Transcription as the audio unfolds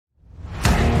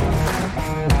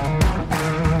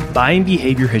Buying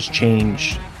behavior has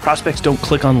changed. Prospects don't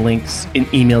click on links in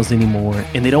emails anymore,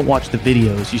 and they don't watch the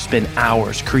videos you spend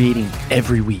hours creating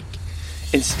every week.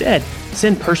 Instead,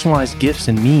 send personalized gifts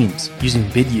and memes using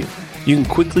Vidyou. You can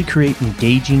quickly create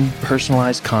engaging,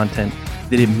 personalized content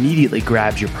that immediately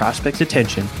grabs your prospect's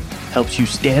attention, helps you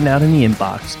stand out in the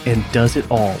inbox, and does it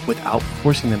all without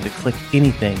forcing them to click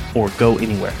anything or go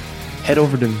anywhere. Head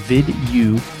over to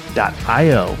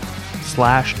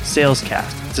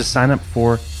vidyou.io/salescast to sign up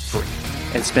for free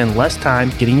and spend less time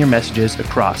getting your messages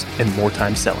across and more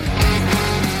time selling.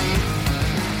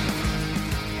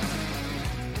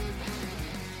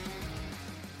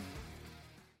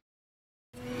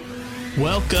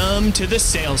 Welcome to the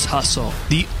Sales Hustle,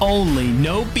 the only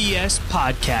no BS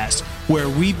podcast where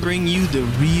we bring you the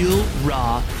real,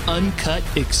 raw, uncut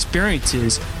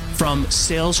experiences from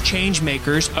sales change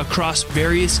makers across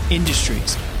various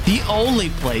industries. The only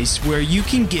place where you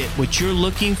can get what you're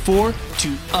looking for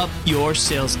to up your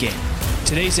sales game.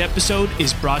 Today's episode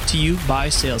is brought to you by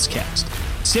Salescast.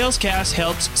 Salescast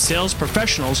helps sales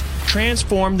professionals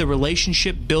transform the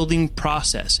relationship building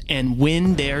process and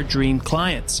win their dream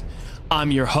clients.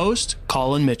 I'm your host,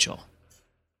 Colin Mitchell.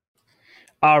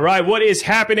 All right, what is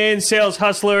happening, Sales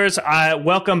Hustlers?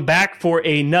 Welcome back for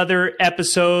another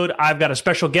episode. I've got a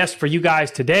special guest for you guys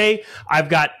today. I've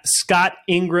got Scott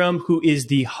Ingram, who is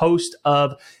the host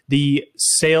of the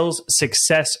Sales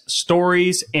Success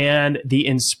Stories and the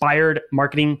Inspired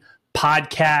Marketing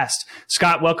Podcast.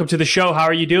 Scott, welcome to the show. How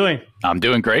are you doing? I'm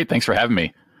doing great. Thanks for having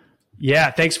me.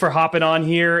 Yeah, thanks for hopping on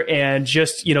here and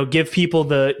just, give people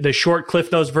the short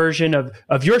Cliff Notes version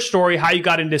of your story, how you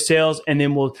got into sales, and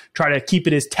then we'll try to keep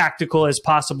it as tactical as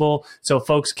possible so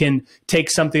folks can take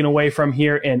something away from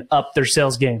here and up their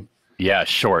sales game. Yeah,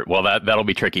 short. Well, that'll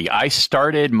be tricky. I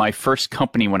started my first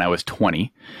company when I was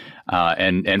 20.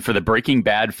 And for the Breaking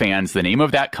Bad fans, the name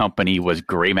of that company was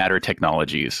Gray Matter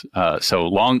Technologies. So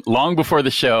long before the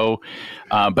show.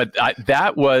 But I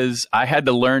had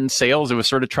to learn sales. It was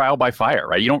sort of trial by fire,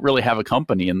 right? You don't really have a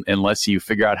company unless you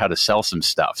figure out how to sell some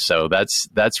stuff. So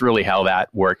that's really how that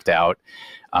worked out.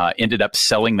 Ended up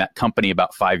selling that company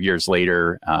about 5 years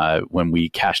later when we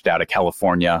cashed out of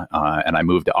California, and I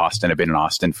moved to Austin. I've been in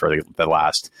Austin for the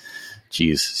last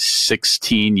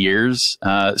 16 years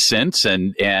since,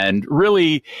 and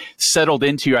really settled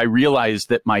into. I realized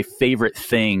that my favorite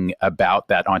thing about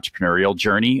that entrepreneurial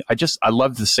journey, I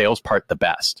love the sales part the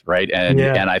best, right? And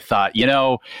I thought,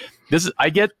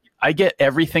 I get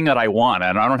everything that I want,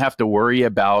 and I don't have to worry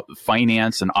about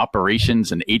finance and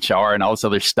operations and HR and all this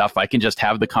other stuff. I can just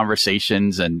have the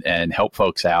conversations and help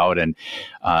folks out. And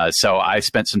so I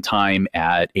spent some time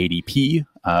at ADP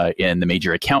in the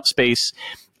major account space.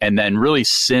 And then really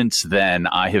since then,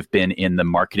 I have been in the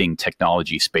marketing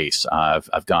technology space.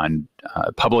 I've gone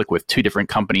public with two different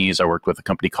companies. I worked with a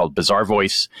company called Bizarre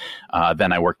Voice.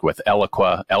 Then I worked with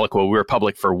Eloqua. We were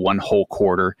public for one whole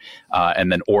quarter.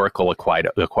 And then Oracle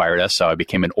acquired us. So I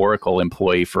became an Oracle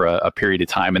employee for a period of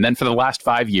time. And then for the last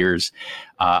 5 years,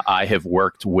 I have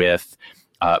worked with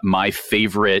my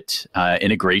favorite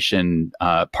integration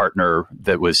partner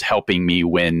that was helping me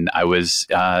when I was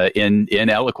in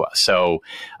Eloqua. So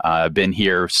been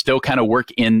here, still kind of work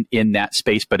in that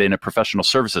space, but in a professional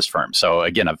services firm. So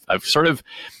again, I've sort of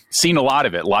seen a lot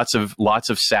of it, lots of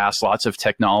SaaS, lots of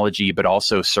technology, but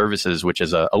also services, which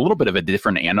is a little bit of a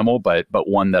different animal, but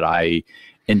one that I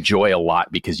enjoy a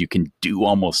lot because you can do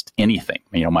almost anything.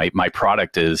 My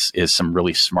product is some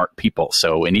really smart people.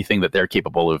 So anything that they're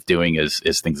capable of doing is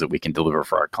things that we can deliver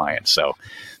for our clients. So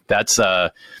that's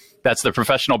the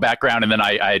professional background. And then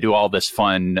I do all this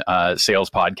fun sales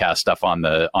podcast stuff on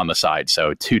the side.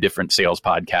 So 2 different sales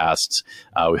podcasts.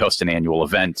 We host an annual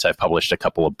event. I've published a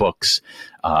couple of books.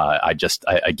 I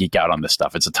geek out on this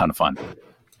stuff. It's a ton of fun.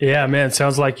 Yeah, man,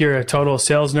 sounds like you're a total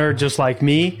sales nerd just like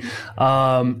me.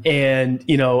 And,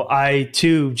 I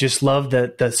too just love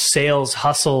the sales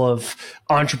hustle of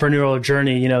entrepreneurial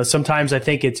journey. Sometimes I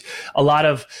think it's a lot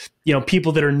of,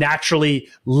 people that are naturally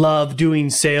love doing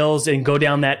sales and go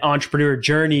down that entrepreneur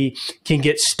journey can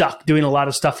get stuck doing a lot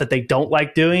of stuff that they don't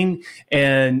like doing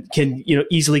and can,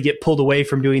 easily get pulled away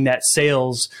from doing that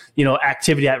sales,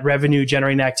 activity, that revenue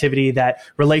generating activity, that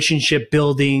relationship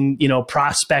building,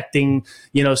 prospecting,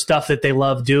 stuff that they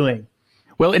love doing.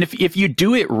 Well, and if you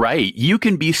do it right, you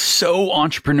can be so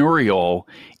entrepreneurial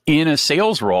in a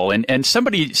sales role. And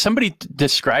somebody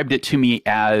described it to me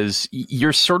as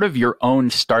you're sort of your own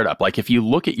startup. Like if you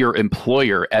look at your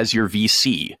employer as your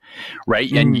VC,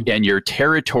 right? And your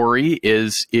territory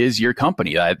is your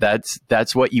company.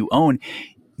 That's what you own.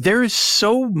 there is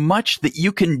so much that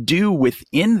you can do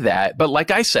within that. But like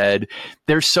I said,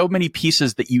 there's so many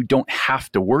pieces that you don't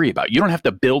have to worry about. You don't have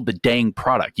to build the dang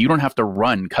product. You don't have to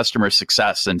run customer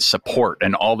success and support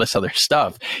and all this other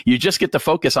stuff. You just get to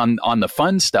focus on the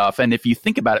fun stuff. And if you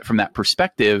think about it from that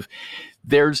perspective,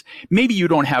 there's maybe you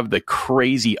don't have the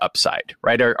crazy upside,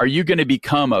 right? Are you going to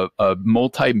become a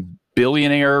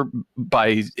multi-billionaire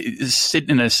by sitting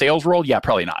in a sales role? Yeah,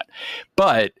 probably not.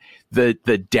 But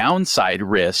the downside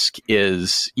risk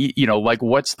is, like,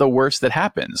 what's the worst that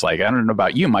happens? Like, I don't know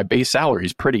about you, my base salary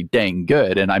is pretty dang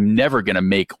good, and I'm never going to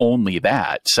make only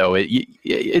that. So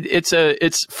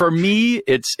it's for me,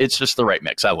 it's just the right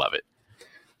mix. I love it.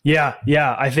 Yeah.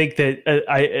 I think that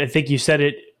I think you said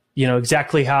it,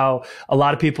 exactly how a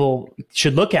lot of people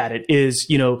should look at it is,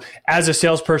 as a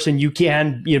salesperson, you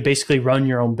can, basically run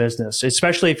your own business,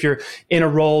 especially if you're in a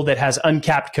role that has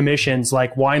uncapped commissions.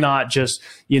 Like, why not just,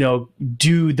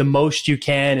 do the most you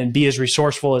can and be as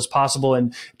resourceful as possible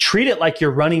and treat it like you're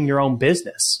running your own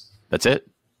business. That's it.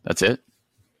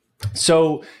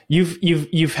 So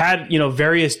you've had,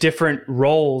 various different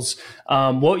roles.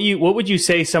 What would you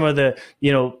say some of the,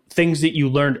 things that you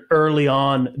learned early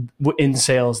on in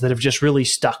sales that have just really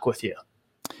stuck with you?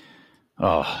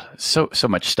 Oh, so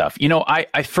much stuff.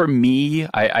 For me,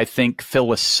 I think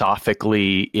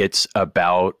philosophically it's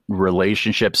about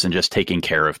relationships and just taking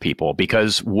care of people,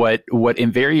 because what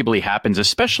invariably happens,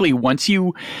 especially once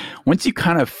you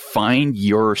kind of find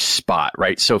your spot,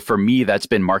 right? So for me, that's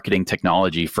been marketing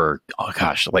technology for,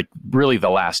 like really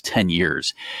the last 10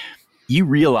 years. You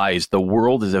realize the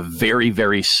world is a very,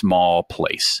 very small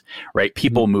place, right?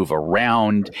 People move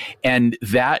around, and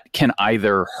that can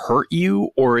either hurt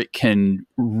you or it can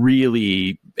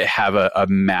really have a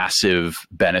massive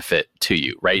benefit to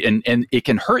you, right? And it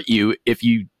can hurt you if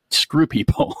you screw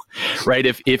people, right?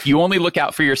 If you only look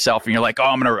out for yourself and you're like, oh,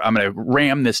 I'm gonna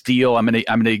ram this deal, I'm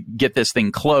gonna get this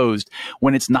thing closed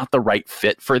when it's not the right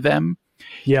fit for them.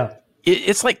 Yeah,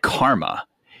 it's like karma.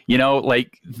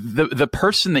 Like the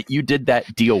person that you did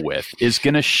that deal with is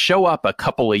going to show up a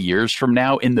couple of years from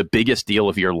now in the biggest deal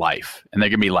of your life. And they're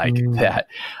going to be like, that,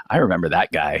 I remember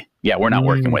that guy. Yeah, we're not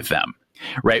working with them.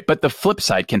 Right. But the flip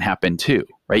side can happen too,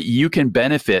 right? You can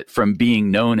benefit from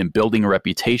being known and building a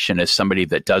reputation as somebody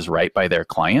that does right by their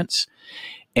clients.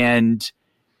 And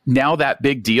now that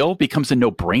big deal becomes a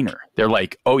no-brainer. They're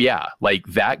like, oh yeah, like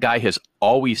that guy has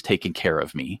always taken care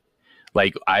of me.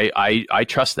 Like I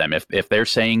trust them. If they're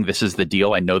saying this is the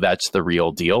deal, I know that's the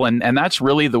real deal. And that's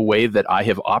really the way that I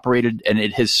have operated, and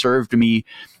it has served me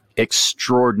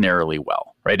extraordinarily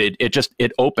well, right?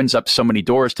 It opens up so many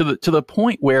doors to the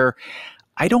point where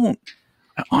I don't,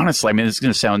 honestly, I mean, it's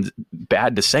going to sound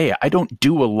bad to say, I don't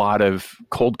do a lot of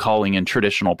cold calling and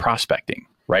traditional prospecting.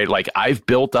 Right? Like I've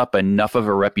built up enough of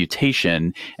a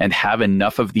reputation and have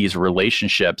enough of these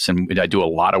relationships. And I do a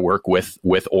lot of work with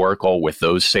Oracle, with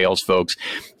those sales folks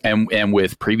and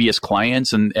with previous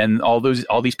clients and all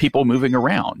these people moving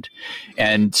around.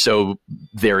 And so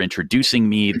they're introducing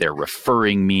me, they're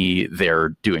referring me,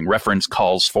 they're doing reference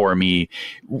calls for me.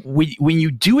 When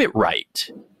you do it right,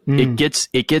 it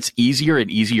gets easier and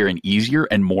easier and easier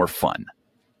and more fun.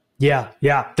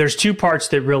 Yeah. There's two parts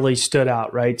that really stood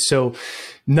out, right? So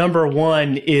number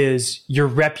one is your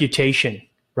reputation,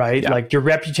 right? Yeah. Like your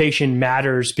reputation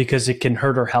matters because it can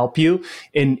hurt or help you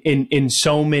in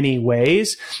so many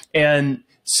ways. And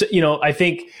so, I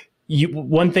think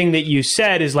one thing that you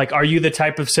said is like, are you the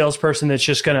type of salesperson that's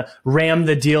just going to ram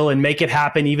the deal and make it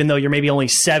happen, even though you're maybe only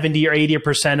 70 or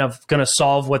 80% of going to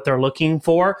solve what they're looking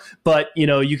for? But,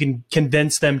 you can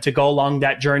convince them to go along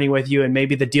that journey with you, and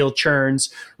maybe the deal churns,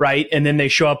 right? And then they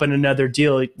show up in another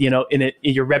deal,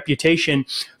 your reputation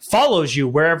follows you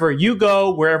wherever you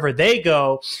go, wherever they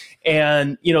go.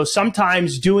 And,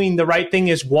 sometimes doing the right thing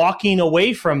is walking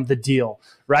away from the deal,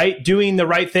 right? Doing the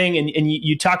right thing. And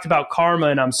you talked about karma,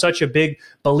 and I'm such a big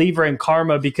believer in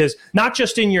karma, because not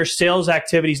just in your sales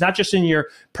activities, not just in your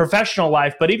professional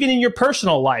life, but even in your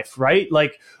personal life, right?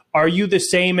 Like, are you the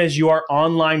same as you are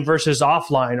online versus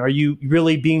offline? Are you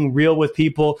really being real with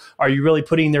people? Are you really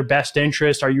putting their best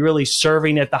interest? Are you really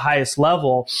serving at the highest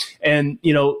level? And,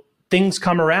 things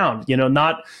come around,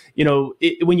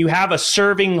 when you have a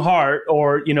serving heart,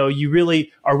 or, you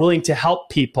really are willing to help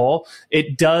people,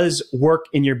 it does work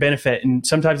in your benefit. And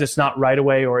sometimes it's not right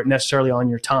away or necessarily on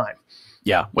your time.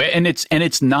 Yeah. And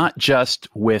it's not just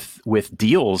with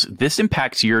deals. This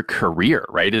impacts your career,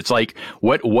 right? It's like,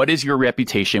 what is your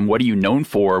reputation? What are you known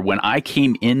for? When I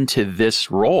came into this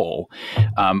role,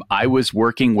 I was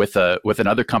working with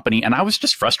another company, and I was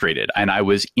just frustrated. And I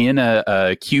was in a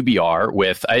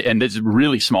QBR and this is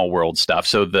really small world stuff.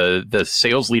 So the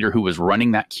sales leader who was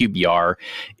running that QBR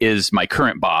is my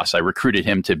current boss. I recruited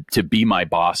him to be my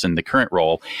boss in the current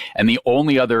role. And the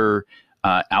only other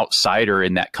outsider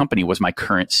in that company was my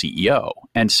current CEO.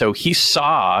 And so he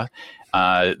saw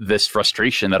this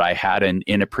frustration that I had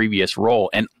in a previous role,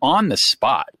 and on the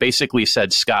spot basically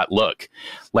said, Scott, look,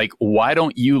 like, why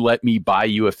don't you let me buy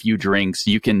you a few drinks?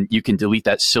 You can delete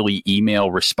that silly email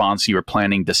response you were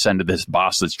planning to send to this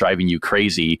boss that's driving you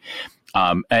crazy,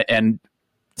 and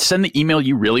send the email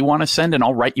you really want to send, and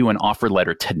I'll write you an offer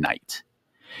letter tonight.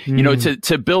 You know,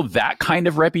 to build that kind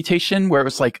of reputation where it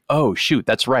was like, oh, shoot,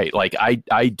 that's right. Like,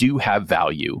 I do have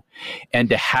value. And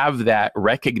to have that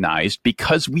recognized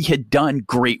because we had done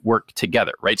great work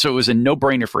together, right? So it was a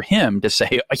no-brainer for him to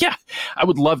say, yeah, I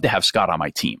would love to have Scott on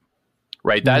my team,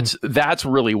 right? That's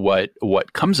really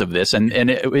what comes of this. And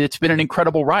it's been an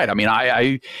incredible ride. I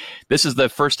mean, this is the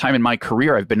first time in my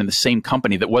career I've been in the same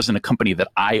company that wasn't a company that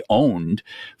I owned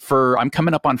I'm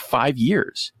coming up on 5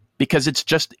 years. Because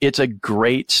it's a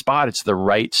great spot. It's the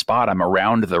right spot. I'm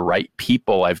around the right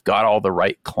people. I've got all the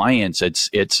right clients.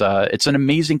 It's an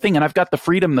amazing thing. And I've got the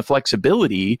freedom, the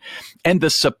flexibility, and the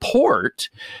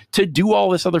support to do all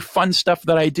this other fun stuff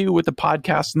that I do with the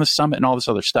podcast and the summit and all this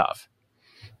other stuff.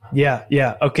 Yeah.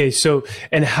 Yeah. Okay. So,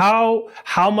 and how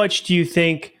much do you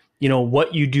think,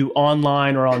 what you do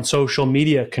online or on social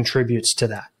media contributes to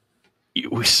that?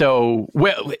 So,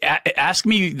 well, ask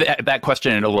me that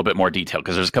question in a little bit more detail,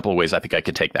 because there's a couple of ways I think I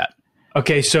could take that.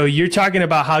 Okay, so you're talking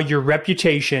about how your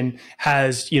reputation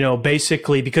has,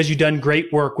 basically, because you've done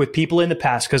great work with people in the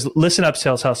past, because listen up,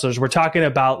 sales hustlers, we're talking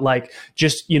about like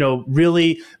just,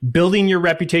 really building your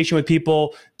reputation with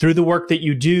people through the work that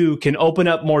you do can open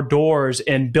up more doors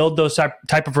and build those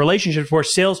type of relationships where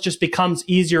sales just becomes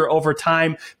easier over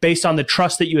time based on the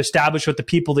trust that you establish with the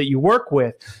people that you work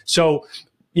with. So,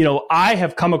 I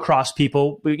have come across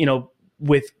people,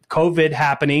 with COVID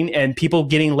happening and people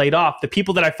getting laid off. The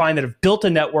people that I find that have built a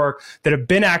network, that have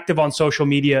been active on social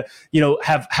media,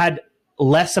 have had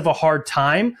less of a hard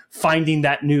time finding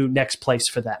that new next place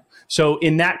for them. So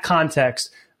in that context,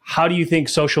 how do you think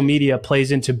social media plays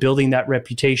into building that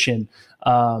reputation,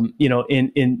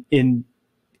 in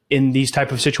these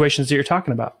type of situations that you're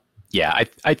talking about? Yeah,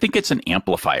 I think it's an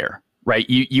amplifier. Right.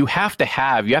 You have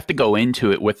to go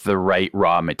into it with the right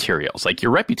raw materials. Like,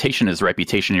 your reputation is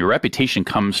reputation. Your reputation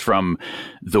comes from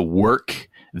the work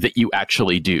that you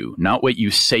actually do, not what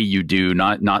you say you do,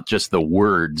 not just the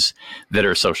words that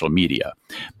are social media.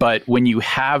 But when you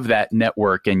have that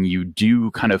network and you do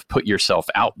kind of put yourself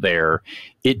out there,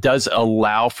 it does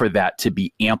allow for that to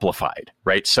be amplified.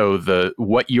 Right. So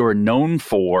what you're known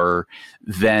for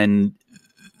then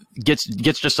gets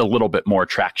just a little bit more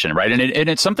traction, right? And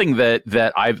it's something that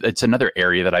it's another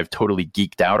area that I've totally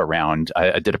geeked out around.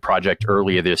 I did a project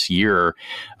earlier this year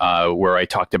where I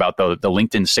talked about the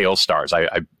LinkedIn sales stars.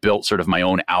 I built sort of my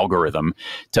own algorithm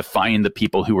to find the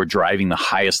people who were driving the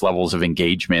highest levels of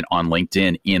engagement on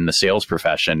LinkedIn in the sales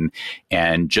profession,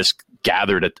 and just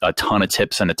gathered a ton of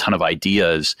tips and a ton of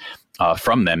ideas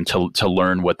from them to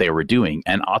learn what they were doing.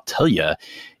 And I'll tell you,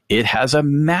 it has a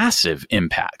massive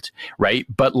impact, right?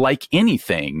 But like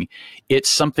anything, it's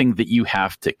something that you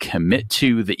have to commit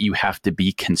to, that you have to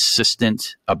be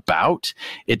consistent about.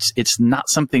 It's not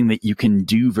something that you can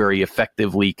do very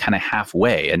effectively kind of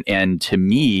halfway. And to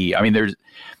me, I mean,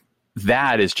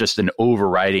 that is just an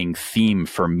overriding theme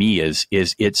for me is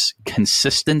it's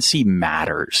consistency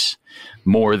matters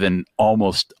more than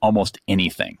almost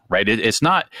anything, right? It's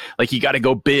not like you got to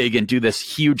go big and do this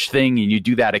huge thing and you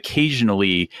do that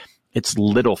occasionally. It's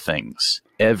little things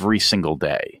every single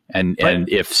day. And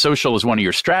if social is one of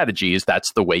your strategies,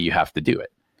 that's the way you have to do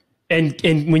it.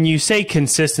 And when you say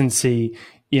consistency,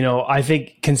 I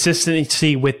think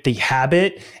consistency with the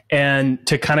habit, and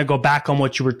to kind of go back on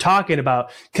what you were talking about,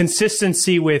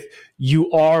 consistency with you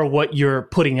are what you're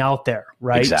putting out there,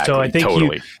 right? Exactly. So I think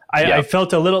totally. I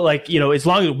felt a little like, as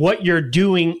long as what you're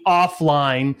doing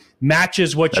offline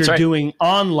matches what you're doing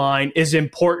online is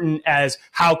important as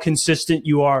how consistent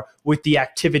you are with the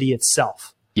activity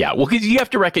itself. Yeah, well, because you have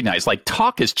to recognize, like,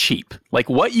 talk is cheap. Like,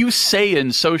 what you say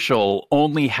in social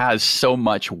only has so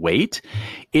much weight.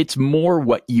 It's more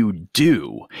what you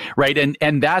do, right?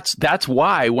 And that's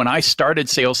why when I started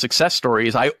Sales Success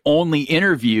Stories, I only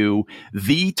interview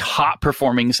the top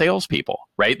performing salespeople,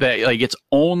 right? Like, it's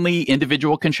only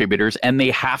individual contributors, and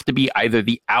they have to be either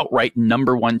the outright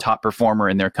number one top performer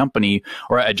in their company,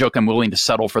 or a joke, I'm willing to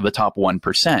settle for the top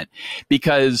 1%,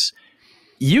 because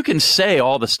you can say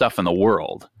all the stuff in the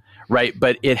world, right?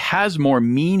 But it has more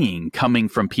meaning coming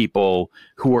from people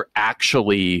who are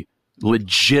actually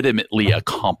legitimately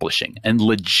accomplishing and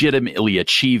legitimately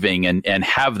achieving and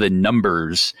have the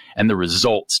numbers and the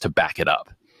results to back it up.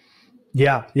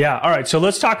 Yeah. All right. So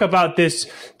let's talk about this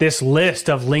list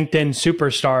of LinkedIn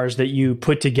superstars that you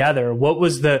put together. What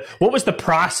was the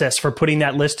process for putting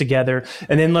that list together?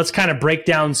 And then let's kind of break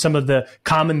down some of the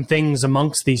common things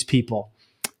amongst these people.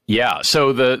 Yeah.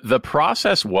 So the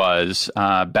process was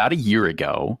about a year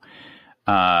ago.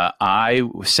 I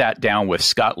sat down with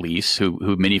Scott Leese,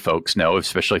 who many folks know,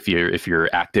 especially if you're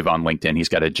active on LinkedIn. He's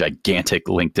got a gigantic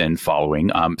LinkedIn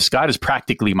following. Scott is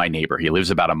practically my neighbor. He lives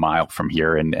about a mile from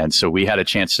here, and so we had a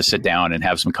chance to sit down and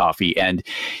have some coffee. And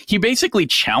he basically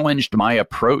challenged my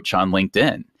approach on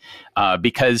LinkedIn.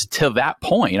 Because to that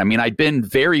point, I mean, I'd been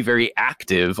very, very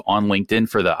active on LinkedIn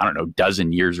for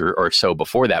dozen years or so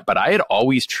before that. But I had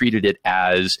always treated it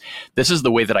as, this is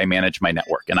the way that I manage my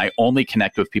network. And I only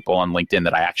connect with people on LinkedIn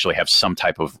that I actually have some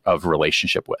type of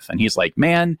relationship with. And he's like,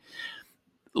 man,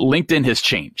 LinkedIn has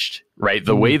changed, right?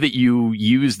 The way that you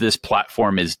use this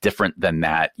platform is different than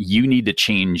that. You need to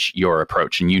change your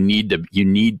approach, and you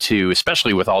need to,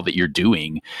 especially with all that you're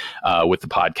doing with the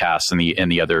podcast and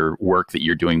the other work that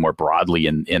you're doing more broadly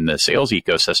in the sales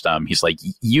ecosystem. He's like,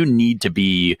 you need to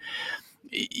be.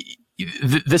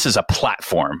 This is a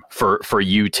platform for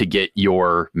you to get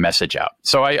your message out.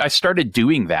 So I started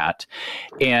doing that,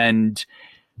 and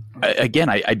again,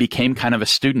 I became kind of a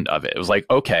student of it. It was like,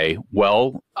 okay,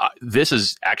 well, this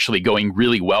is actually going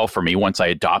really well for me once I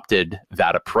adopted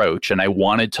that approach. And I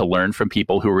wanted to learn from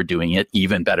people who were doing it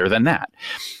even better than that.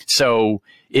 So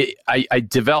I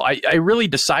really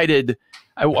decided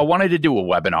I wanted to do a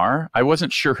webinar. I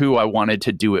wasn't sure who I wanted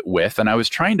to do it with. And I was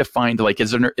trying to find, like,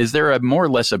 is there a more or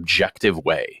less objective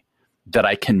way that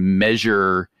I can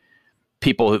measure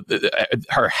people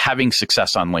are having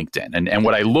success on LinkedIn. And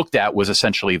what I looked at was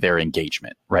essentially their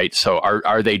engagement, right? So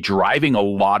are they driving a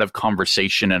lot of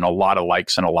conversation and a lot of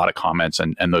likes and a lot of comments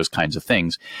and those kinds of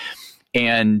things?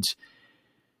 And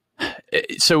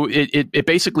so it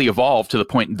basically evolved to the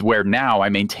point where now I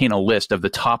maintain a list of the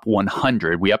top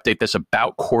 100. We update this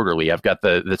about quarterly. I've got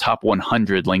the top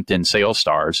 100 LinkedIn sales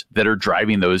stars that are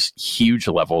driving those huge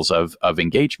levels of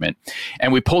engagement.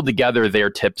 And we pulled together their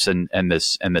tips and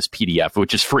this PDF,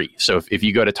 which is free. So if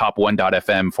you go to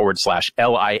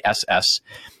top1.fm/LISS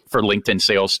for LinkedIn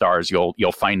sales stars,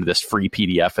 you'll find this free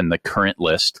PDF and the current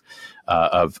list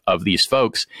of these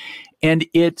folks. And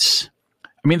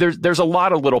there's a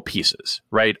lot of little pieces,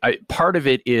 right? Part of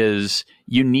it is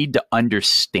you need to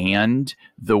understand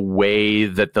the way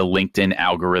that the LinkedIn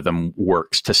algorithm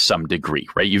works to some degree,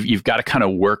 right? You've got to kind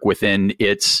of work within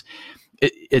its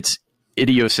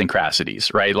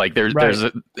idiosyncrasies, right? Like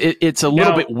it's a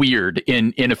little bit weird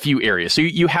in a few areas. So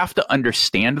you have to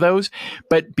understand those.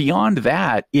 But beyond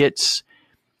that,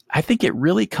 I think it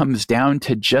really comes down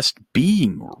to just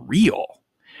being real.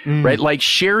 Right? Like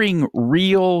sharing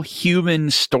real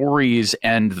human stories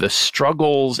and the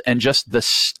struggles and just the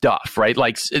stuff, right?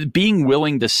 Like being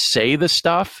willing to say the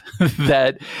stuff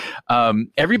that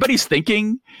everybody's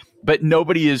thinking, but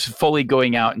nobody is fully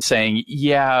going out and saying,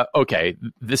 yeah, okay,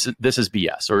 this is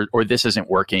BS or this isn't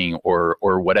working or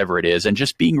whatever it is. And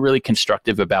just being really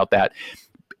constructive about that.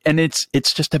 And it's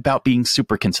just about being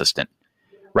super consistent,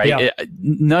 right? Yeah.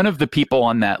 None of the people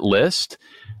on that list,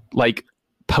 like,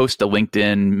 post a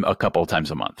LinkedIn a couple of times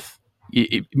a month.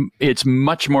 It's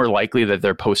much more likely that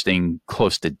they're posting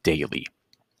close to daily.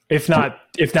 If not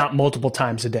multiple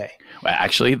times a day.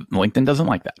 Actually, LinkedIn doesn't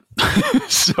like that.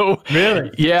 So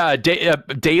really? Yeah,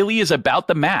 daily is about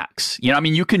the max.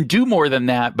 You can do more than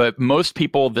that, but most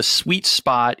people, the sweet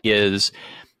spot is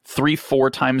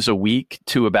 3-4 times a week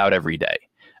to about every day.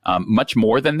 Much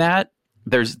more than that,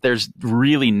 there's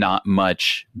really not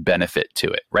much benefit to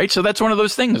it, right? So that's one of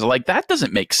those things, like, that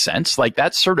doesn't make sense. Like,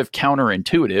 that's sort of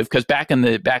counterintuitive, because back in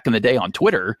the day on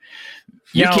Twitter,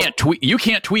 you can't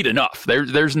tweet enough.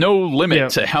 There's no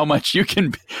limit to how much you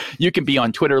can be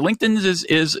on Twitter. LinkedIn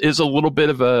is a little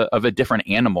bit of a different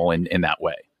animal in that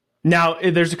way. Now,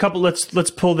 there's a couple.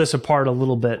 Let's pull this apart a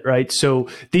little bit, right? So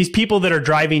these people that are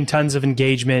driving tons of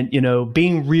engagement,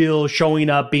 being real,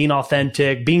 showing up, being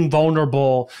authentic, being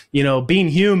vulnerable, being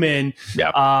human,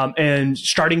 and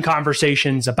starting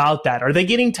conversations about that. Are they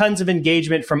getting tons of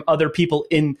engagement from other people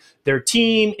in their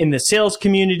team, in the sales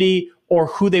community, or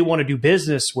who they want to do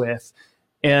business with?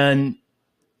 And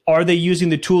are they using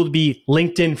the tool to be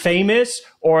LinkedIn famous,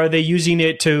 or are they using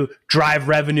it to drive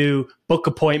revenue, book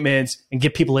appointments, and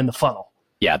get people in the funnel?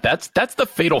 Yeah, that's the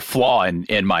fatal flaw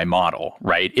in my model,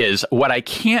 right? Is what I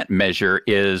can't measure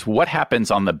is what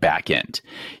happens on the back end.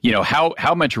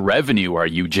 How much revenue are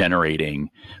you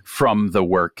generating from the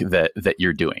work that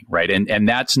you're doing, right? And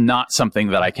that's not something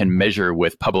that I can measure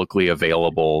with publicly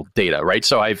available data, right?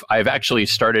 So I've actually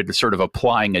started sort of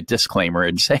applying a disclaimer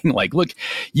and saying like, look,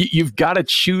 you've got to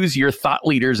choose your thought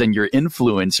leaders and your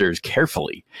influencers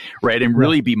carefully, right? And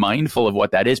really be mindful of what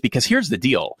that is, because here's the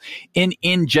deal.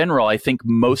 In general, I think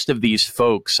most of these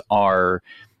folks are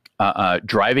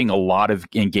driving a lot of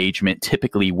engagement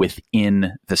typically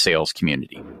within the sales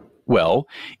community. Well,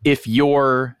 if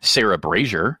you're Sarah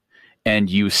Brazier and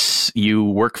you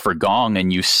work for Gong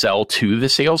and you sell to the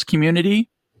sales community,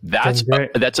 that's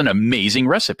an amazing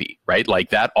recipe, right? Like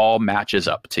that all matches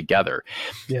up together.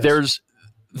 Yes.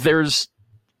 There's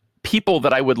people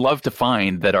that I would love to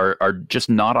find that are just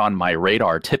not on my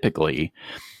radar typically,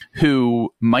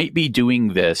 who might be doing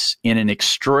this in an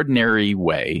extraordinary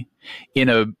way,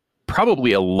 in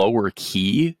probably a lower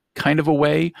key kind of a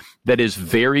way that is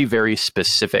very, very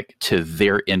specific to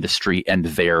their industry and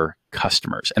their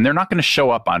customers. And they're not going to show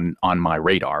up on my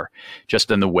radar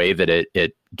just in the way that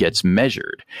it gets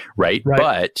measured, right?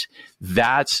 But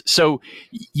so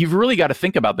you've really got to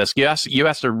think about this. You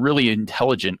asked a really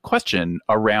intelligent question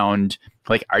around,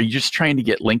 like, are you just trying to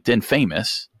get LinkedIn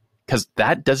famous? Because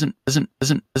that doesn't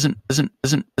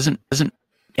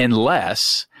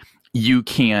unless you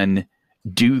can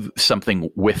do something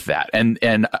with that.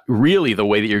 And really the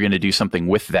way that you're going to do something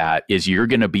with that is you're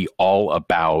going to be all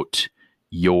about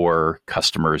your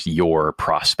customers, your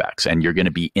prospects, and you're going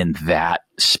to be in that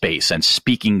space and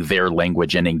speaking their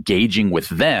language and engaging with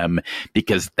them,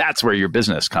 because that's where your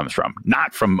business comes from,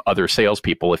 not from other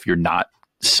salespeople if you're not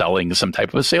selling some type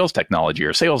of a sales technology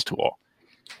or sales tool.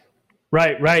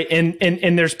 Right.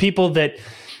 And there's people that,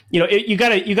 you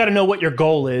gotta know what your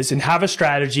goal is and have a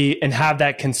strategy and have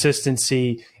that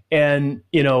consistency. And,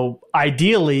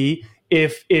 ideally,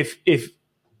 if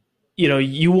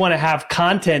you want to have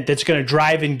content that's going to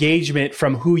drive engagement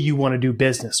from who you want to do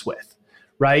business with,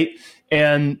 right?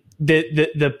 And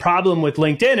the problem with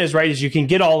LinkedIn is you can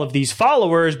get all of these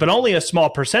followers, but only a small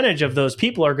percentage of those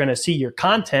people are going to see your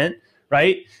content.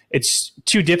 Right? It's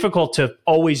too difficult to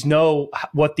always know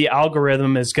what the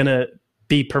algorithm is going to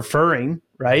be preferring,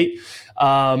 right?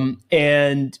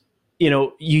 And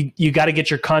you got to get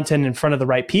your content in front of the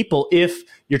right people if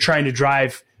you're trying to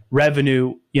drive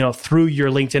revenue, through your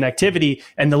LinkedIn activity.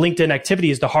 And the LinkedIn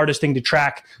activity is the hardest thing to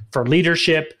track for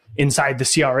leadership inside the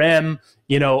CRM.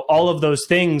 All of those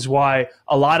things. Why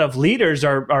a lot of leaders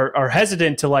are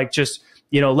hesitant to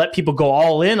let people go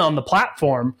all in on the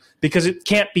platform, because it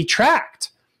can't be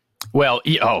tracked. Well,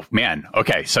 oh man.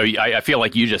 Okay. So I feel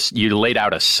like you laid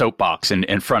out a soapbox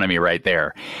in front of me right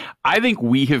there. I think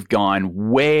we have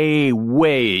gone way,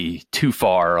 way too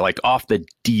far, like off the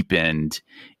deep end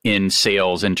in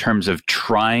sales in terms of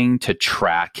trying to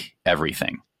track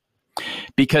everything.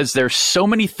 Because there's so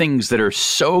many things that are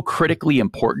so critically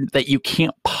important that you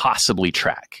can't possibly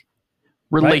track.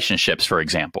 Relationships, for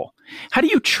example. How do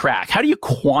you track? How do you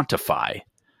quantify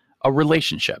a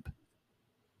relationship?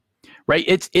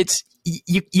 Right?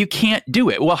 You can't do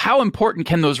it. Well, how important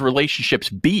can those relationships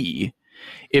be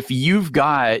if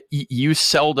you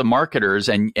sell to marketers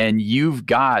and you've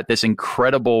got this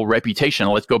incredible reputation?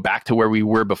 Let's go back to where we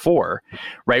were before,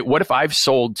 right? What if I've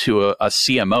sold to a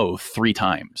CMO 3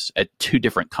 times at 2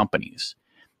 different companies,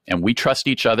 and we trust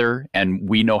each other and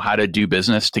we know how to do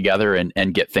business together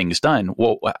and get things done?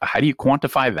 Well, how do you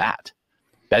quantify that?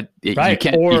 You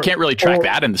can't really track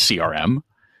that in the CRM.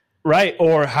 Right.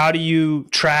 Or how do you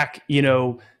track,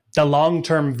 the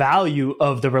long-term value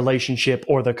of the relationship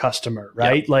or the customer,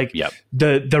 right?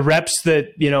 The reps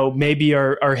that, maybe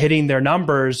are hitting their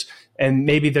numbers, and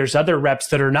maybe there's other reps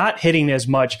that are not hitting as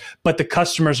much, but the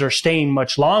customers are staying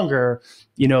much longer.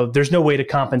 There's no way to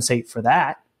compensate for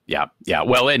that. Yeah.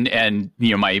 Well, and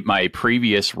my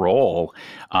previous role,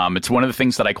 it's one of the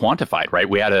things that I quantified, right?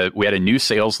 We had a new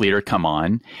sales leader come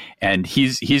on, and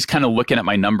he's kind of looking at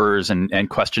my numbers and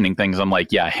questioning things. I'm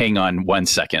like, yeah, hang on one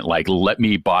second. Like, let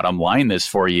me bottom line this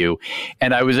for you.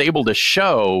 And I was able to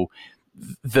show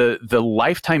the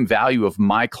lifetime value of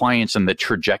my clients and the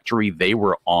trajectory they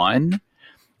were on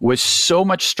was so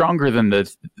much stronger than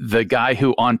the guy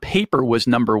who on paper was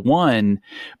number one,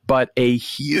 but a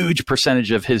huge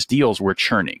percentage of his deals were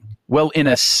churning. Well, in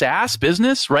a SaaS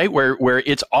business, right, where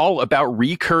it's all about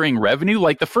recurring revenue,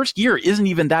 like the first year isn't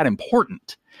even that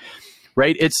important,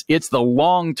 right? It's the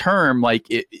long term. Like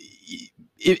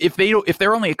if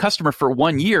they're only a customer for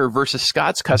 1 year versus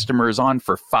Scott's customer is on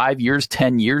for 5 years,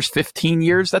 10 years, 15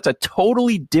 years, that's a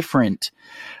totally different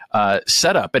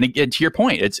setup. And again, to your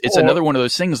point, it's another one of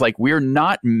those things, like we're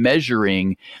not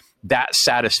measuring that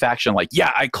satisfaction. Like,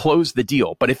 yeah, I closed the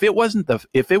deal, but if it wasn't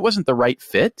the right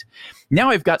fit, now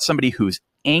I've got somebody who's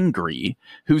angry,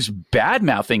 who's bad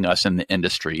mouthing us in the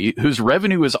industry, whose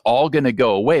revenue is all going to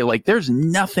go away. Like, there's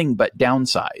nothing but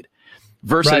downside.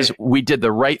 Versus we did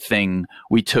the right thing.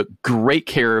 We took great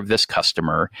care of this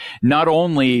customer. Not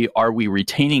only are we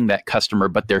retaining that customer,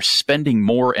 but they're spending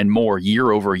more and more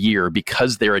year over year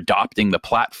because they're adopting the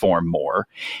platform more.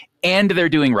 And they're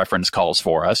doing reference calls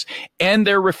for us. And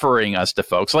they're referring us to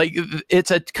folks. Like,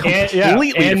 it's a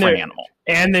completely different animal.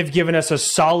 And they've given us a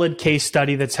solid case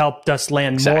study that's helped us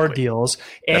land more deals.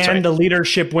 And the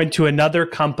leadership went to another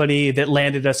company that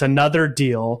landed us another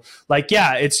deal. Like,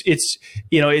 yeah,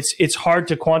 it's hard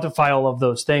to quantify all of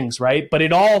those things, right? But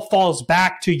it all falls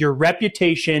back to your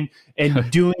reputation and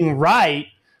doing right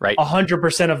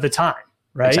 100% of the time,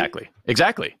 right?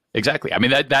 Exactly. I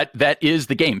mean, that is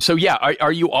the game. So yeah,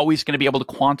 are you always going to be able to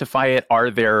quantify it?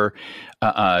 Are there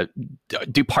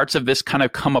do parts of this kind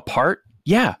of come apart?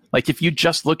 Yeah. Like if you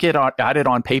just look at it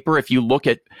on paper, if you look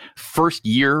at first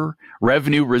year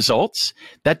revenue results,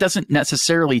 that doesn't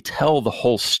necessarily tell the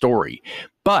whole story.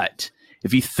 But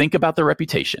if you think about the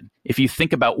reputation, if you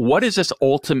think about what is this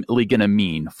ultimately going to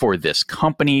mean for this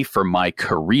company, for my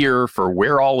career, for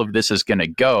where all of this is going to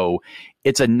go,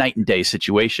 it's a night and day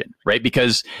situation, right?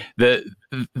 Because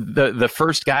the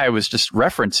first guy I was just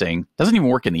referencing doesn't even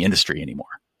work in the industry anymore.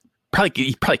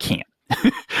 He probably can't.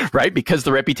 Right? Because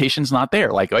the reputation's not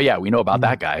there. Like, oh yeah, we know about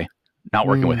that guy. Not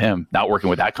working with him, not working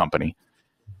with that company.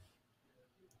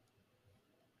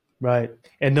 Right.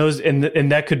 And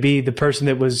that could be the person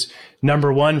that was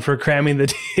number one for cramming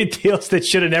the deals that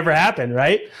should have never happened,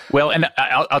 right? Well, and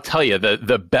I'll tell you,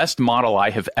 the best model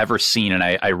I have ever seen, and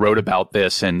I wrote about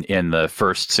this in the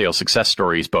first Sales Success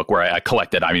Stories book, where I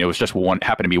collected, I mean, it was just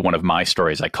happened to be one of my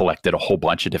stories. I collected a whole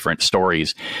bunch of different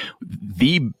stories.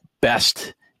 The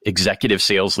best executive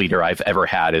sales leader I've ever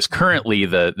had is currently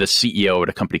the CEO at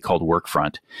a company called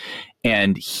Workfront.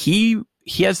 And he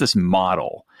has this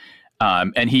model.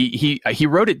 And he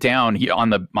wrote it down on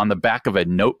the back of a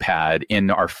notepad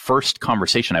in our first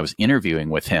conversation. I was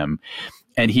interviewing with him,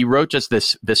 and he wrote just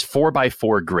this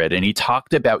 4x4 grid, and he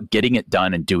talked about getting it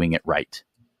done and doing it right.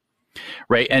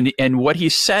 Right. And what he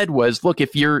said was, look,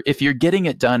 if you're getting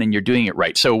it done and you're doing it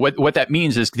right. So what that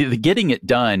means is the getting it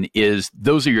done is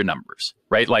those are your numbers,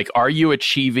 right? Like, are you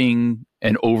achieving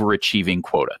an overachieving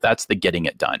quota? That's the getting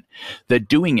it done. The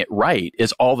doing it right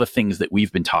is all the things that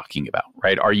we've been talking about,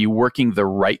 right? Are you working the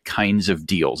right kinds of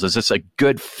deals? Is this a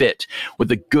good fit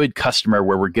with a good customer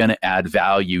where we're going to add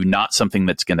value, not something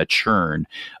that's going to churn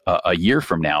a year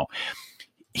from now?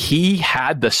 He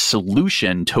had the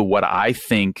solution to what I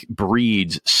think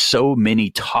breeds so many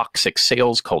toxic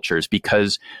sales cultures,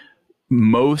 because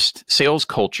most sales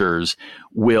cultures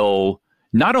will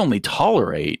not only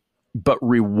tolerate, but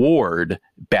reward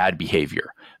bad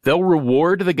behavior. They'll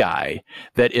reward the guy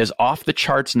that is off the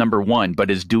charts number one,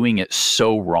 but is doing it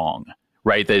so wrong,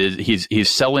 right? That is, he's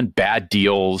selling bad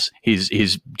deals. He's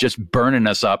just burning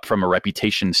us up from a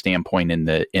reputation standpoint in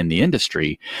the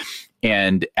industry.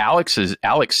 And Alex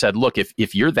said, look,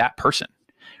 if you're that person,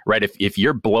 right, if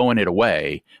you're blowing it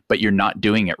away, but you're not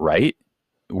doing it right,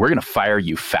 we're going to fire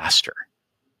you faster.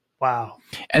 Wow.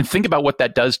 And think about what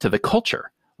that does to the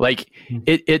culture. Like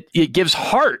it gives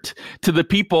heart to the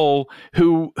people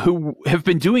who have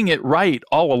been doing it right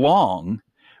all along,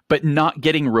 but not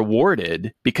getting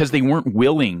rewarded because they weren't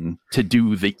willing to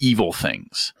do the evil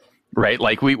things. Right?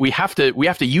 Like we have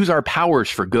to use our powers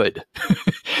for good,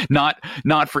 not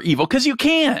for evil, because you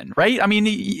can, right? I mean,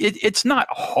 it's not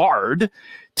hard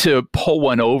to pull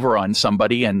one over on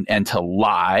somebody and to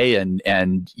lie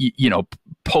and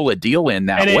pull a deal in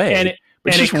that way.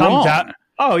 But it's wrong.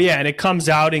 Oh yeah, and it comes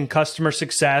out in customer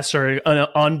success or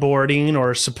onboarding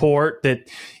or support that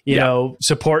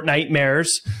support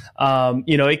nightmares.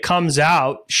 It comes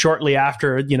out shortly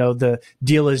after the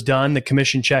deal is done, the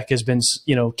commission check has been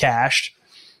cashed.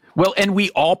 Well, and we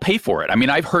all pay for it. I mean,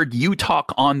 I've heard you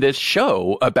talk on this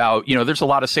show about, there's a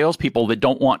lot of salespeople that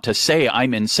don't want to say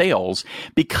I'm in sales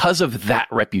because of that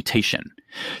reputation.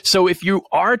 So if you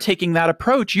are taking that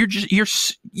approach,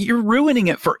 you're ruining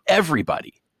it for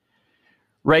everybody.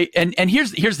 Right. And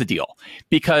here's the deal,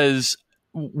 because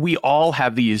we all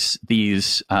have these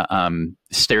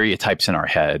stereotypes in our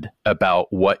head about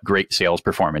what great sales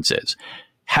performance is.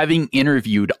 Having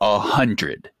interviewed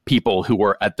 100 people who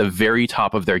were at the very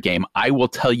top of their game, I will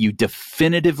tell you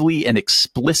definitively and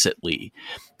explicitly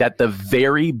that the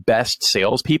very best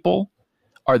salespeople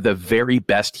are the very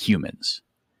best humans,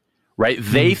 right?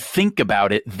 They think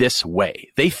about it this way.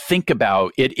 They think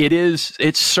about it.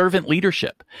 It's servant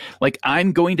leadership. Like,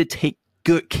 I'm going to take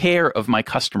good care of my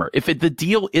customer. If the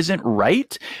deal isn't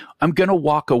right, I'm going to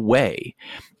walk away.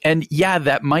 And yeah,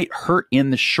 that might hurt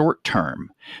in the short term,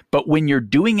 but when you're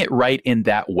doing it right in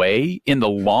that way, in the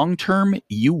long term,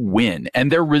 you win.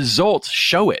 And their results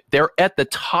show it. They're at the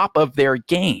top of their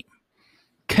game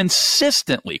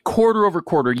consistently, quarter over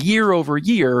quarter, year over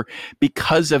year,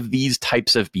 because of these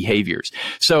types of behaviors.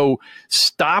 So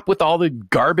stop with all the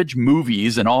garbage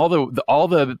movies and all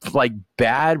the like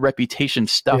bad reputation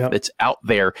stuff that's out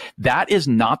there. That is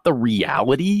not the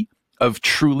reality of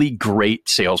truly great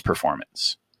sales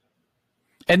performance.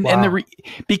 And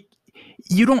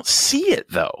you don't see it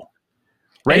though,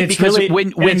 right? Because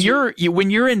really, when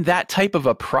you're in that type of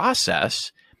a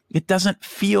process, it doesn't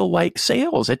feel like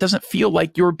sales. It doesn't feel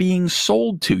like you're being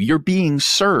sold to. You're being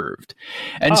served.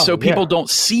 And so people don't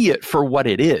see it for what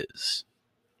it is.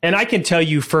 And I can tell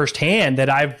you firsthand that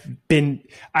I've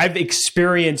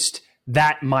experienced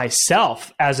that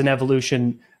myself as an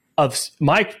evolution of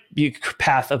my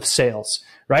path of sales,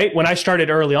 right? When I started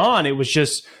early on, it was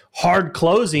just hard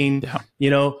closing,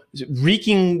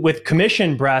 reeking with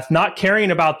commission breath, not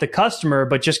caring about the customer,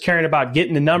 but just caring about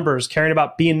getting the numbers, caring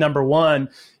about being number one,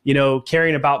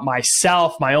 caring about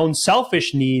myself, my own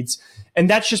selfish needs. And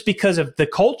that's just because of the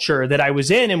culture that I was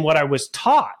in and what I was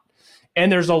taught. And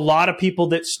there's a lot of people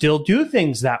that still do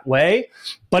things that way,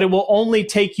 but it will only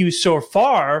take you so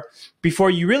far before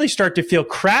you really start to feel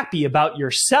crappy about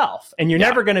yourself. And you're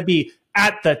never going to be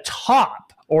at the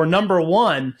top or number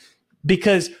one,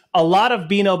 because a lot of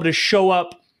being able to show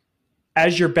up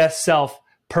as your best self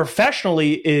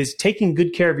professionally is taking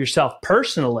good care of yourself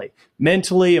personally,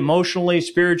 mentally, emotionally,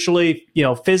 spiritually,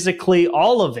 physically,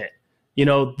 all of it.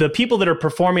 The people that are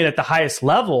performing at the highest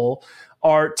level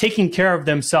are taking care of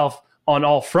themselves on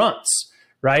all fronts,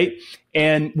 right?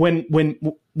 And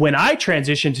when I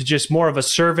transition to just more of a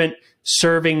servant,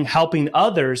 serving, helping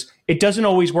others, it doesn't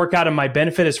always work out in my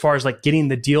benefit as far as like getting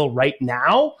the deal right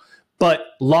now, but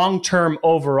long-term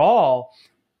overall,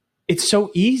 it's so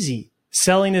easy.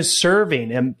 Selling is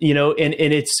serving, and and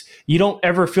it's, you don't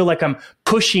ever feel like I'm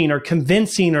pushing or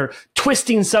convincing or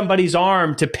twisting somebody's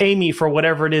arm to pay me for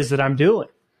whatever it is that I'm doing.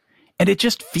 And it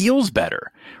just feels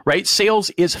better, right?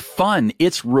 Sales is fun.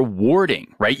 It's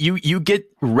rewarding, right? You get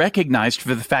recognized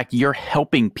for the fact you're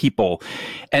helping people.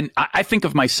 And I think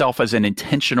of myself as an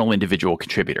intentional individual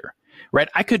contributor, right?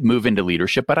 I could move into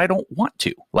leadership, but I don't want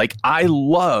to. Like, I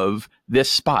love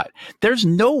this spot. There's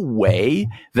no way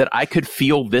that I could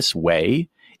feel this way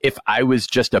if I was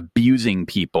just abusing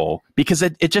people, because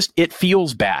it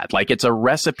feels bad. Like, it's a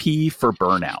recipe for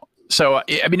burnout. So,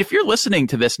 I mean, if you're listening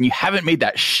to this and you haven't made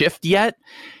that shift yet,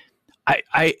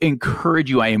 I encourage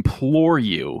you, I implore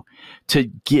you to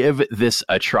give this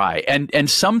a try. And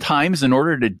sometimes in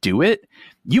order to do it,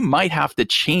 you might have to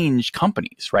change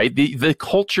companies, right? The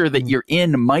culture that you're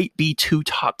in might be too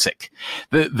toxic.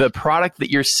 The product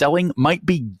that you're selling might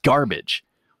be garbage.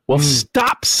 Well,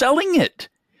 stop selling it.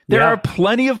 There are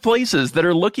plenty of places that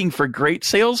are looking for great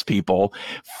salespeople.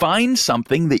 Find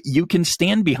something that you can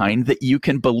stand behind, that you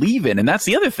can believe in. And that's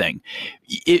the other thing.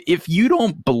 If you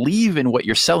don't believe in what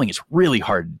you're selling, it's really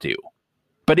hard to do.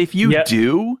 But if you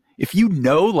do, if you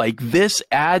know, like, this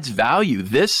adds value,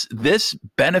 this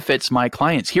benefits my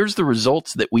clients, here's the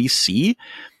results that we see,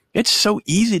 it's so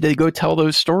easy to go tell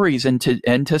those stories and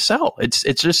to sell. It's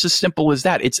just as simple as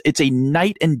that. It's a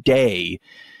night and day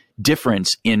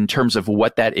difference in terms of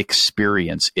what that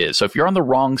experience is. So if you're on the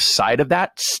wrong side of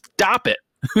that, stop it.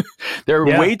 There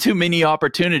are way too many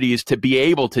opportunities to be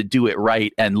able to do it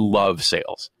right and love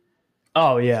sales.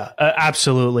 Oh yeah,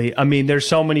 absolutely. I mean, there's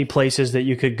so many places that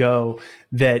you could go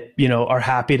that, are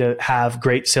happy to have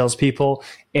great salespeople.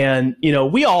 And,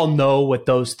 we all know what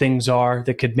those things are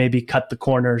that could maybe cut the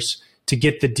corners to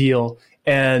get the deal.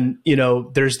 And,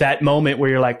 there's that moment where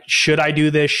you're like, should I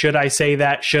do this? Should I say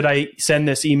that? Should I send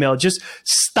this email? Just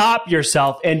stop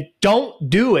yourself and don't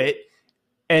do it,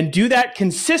 and do that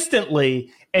consistently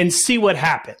and see what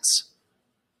happens.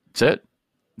 That's it.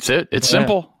 That's it. It's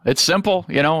simple. It's simple.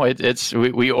 You know, we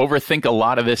overthink a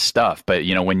lot of this stuff, but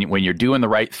you know, when you're doing the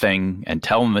right thing and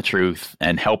telling the truth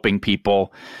and helping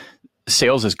people,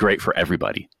 sales is great for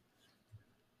everybody.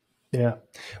 Yeah.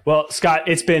 Well, Scott,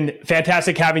 it's been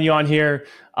fantastic having you on here.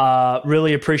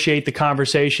 Really appreciate the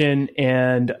conversation,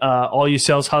 and all you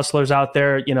sales hustlers out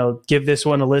there, you know, give this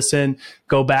one a listen,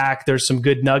 go back. There's some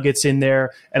good nuggets in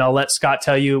there, and I'll let Scott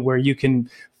tell you where you can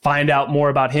find out more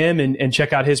about him and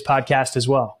check out his podcast as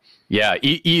well. Yeah,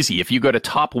 easy. If you go to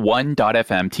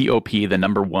top1.fm, TOP, the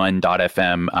number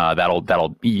 1.fm,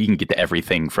 that'll you can get to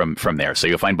everything from there. So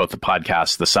you'll find both the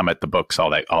podcast, the summit, the books,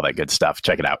 all that good stuff.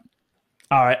 Check it out.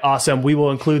 All right, awesome. We will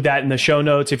include that in the show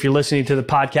notes. If you're listening to the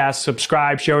podcast,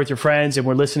 subscribe, share with your friends, and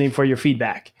we're listening for your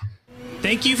feedback.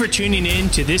 Thank you for tuning in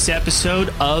to this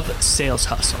episode of Sales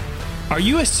Hustle. Are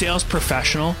you a sales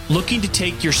professional looking to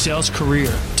take your sales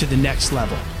career to the next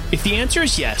level? If the answer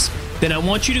is yes, then I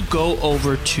want you to go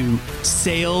over to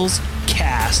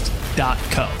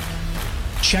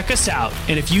salescast.co. Check us out,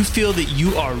 and if you feel that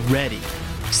you are ready,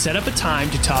 set up a time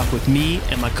to talk with me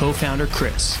and my co-founder,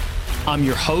 Chris. I'm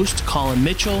your host, Colin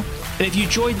Mitchell, and if you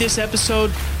enjoyed this episode,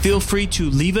 feel free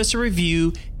to leave us a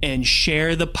review and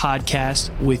share the podcast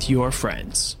with your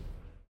friends.